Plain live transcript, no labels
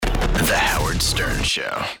Howard Stern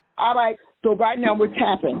Show. All right, so right now we're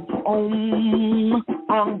tapping.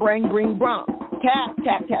 Bring, brum. Tap,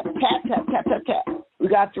 tap, tap, tap, tap, tap, tap, tap. We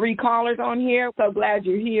got 3 callers on here. So glad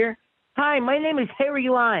you're here. Hi, my name is Harry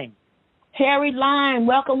Line. Harry Line,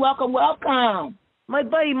 welcome, welcome, welcome. My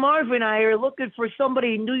buddy Marv and I are looking for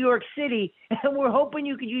somebody in New York City, and we're hoping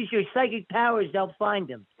you could use your psychic powers to help find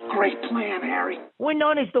him. Great plan, Harry. We're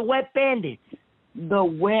known as the Wet Bandits. The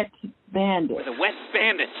Wet Bandits. We're the Wet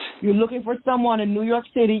Bandits. You're looking for someone in New York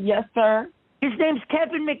City, yes, sir? His name's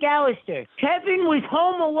Kevin McCallister. Kevin was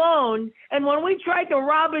home alone, and when we tried to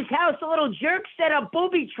rob his house, the little jerk set up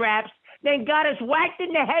booby traps, then got us whacked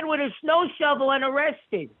in the head with a snow shovel and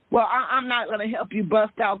arrested. Well, I'm not going to help you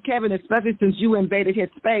bust out Kevin, especially since you invaded his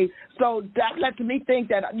space. So that lets me think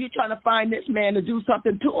that you're trying to find this man to do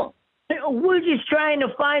something to him. We're just trying to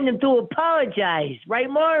find him to apologize. Right,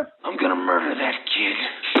 Marv? I'm going to murder that kid.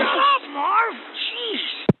 Shut up, Marv!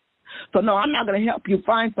 Jeez. So, no, I'm not going to help you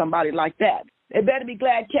find somebody like that. They better be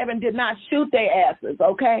glad Kevin did not shoot their asses,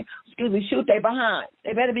 okay? Excuse me, shoot their behind.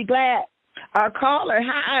 They better be glad. Our caller,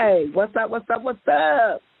 hi. What's up, what's up, what's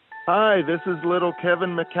up? Hi, this is little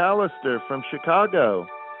Kevin McCallister from Chicago.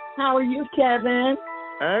 How are you, Kevin?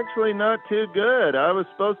 Actually, not too good. I was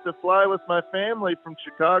supposed to fly with my family from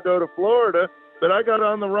Chicago to Florida, but I got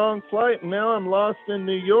on the wrong flight, and now I'm lost in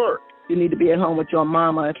New York. You need to be at home with your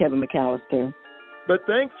mama, Kevin McCallister. But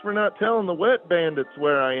thanks for not telling the Wet Bandits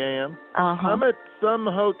where I am. Uh-huh. I'm at some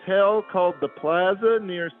hotel called the Plaza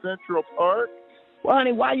near Central Park. Well,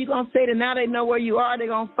 honey, why are you going to say that now they know where you are, they're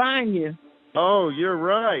going to find you? Oh, you're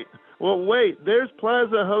right. Well, wait, there's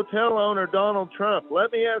Plaza Hotel owner Donald Trump.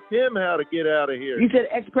 Let me ask him how to get out of here. You said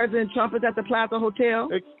ex-President Trump is at the Plaza Hotel?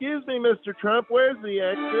 Excuse me, Mr. Trump, where's the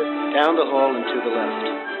exit? Down the hall and to the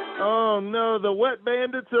left. Oh, no, the Wet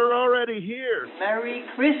Bandits are already here. Merry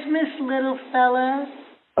Christmas, little fella.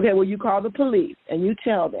 Okay, well, you call the police and you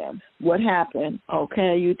tell them what happened,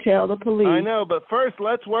 okay? You tell the police. I know, but first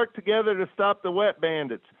let's work together to stop the Wet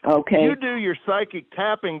Bandits. Okay. You do your psychic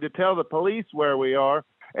tapping to tell the police where we are,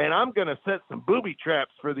 and I'm going to set some booby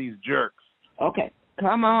traps for these jerks. Okay,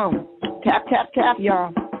 come on. Tap, tap, tap,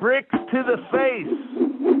 y'all. Bricks to the face.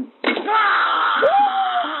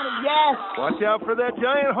 Yes. Watch out for that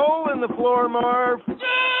giant hole in the floor, Marv.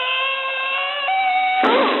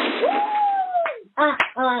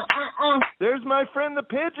 There's my friend the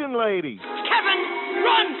Pigeon Lady. Kevin,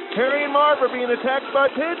 run! Harry and Marv are being attacked by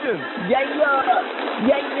pigeons. Yeah.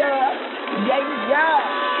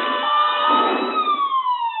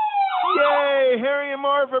 Yay! Harry and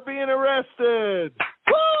Marv are being arrested.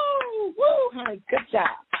 Woo, honey, good job.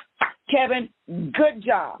 Kevin, good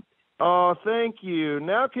job. Oh, thank you.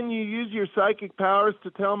 Now can you use your psychic powers to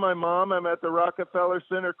tell my mom I'm at the Rockefeller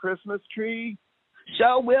Center Christmas tree?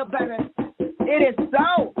 Sure will, baby. It is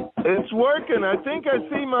so. It's working. I think I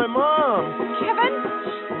see my mom.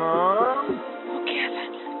 Kevin? Mom? Oh,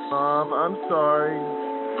 Kevin. Mom, I'm sorry.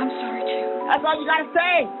 I'm sorry, too. That's all you got to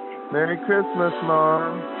say. Merry Christmas,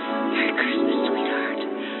 Mom. Merry Christmas, sweetheart.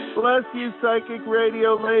 Bless you, psychic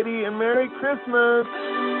radio lady, and Merry Christmas.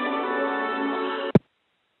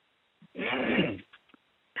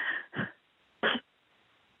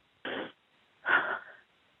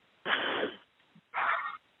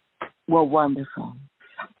 Well, wonderful.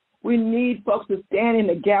 We need folks to stand in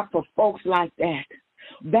the gap for folks like that.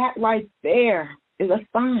 That right there is a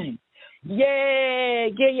sign.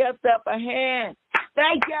 Yay! Give yourself a hand.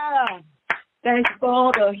 Thank you. Thank you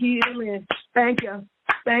for the healing. Thank you.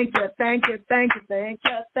 Thank you. Thank you. Thank you. Thank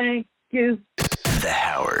you. Thank you. The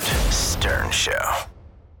Howard Stern Show.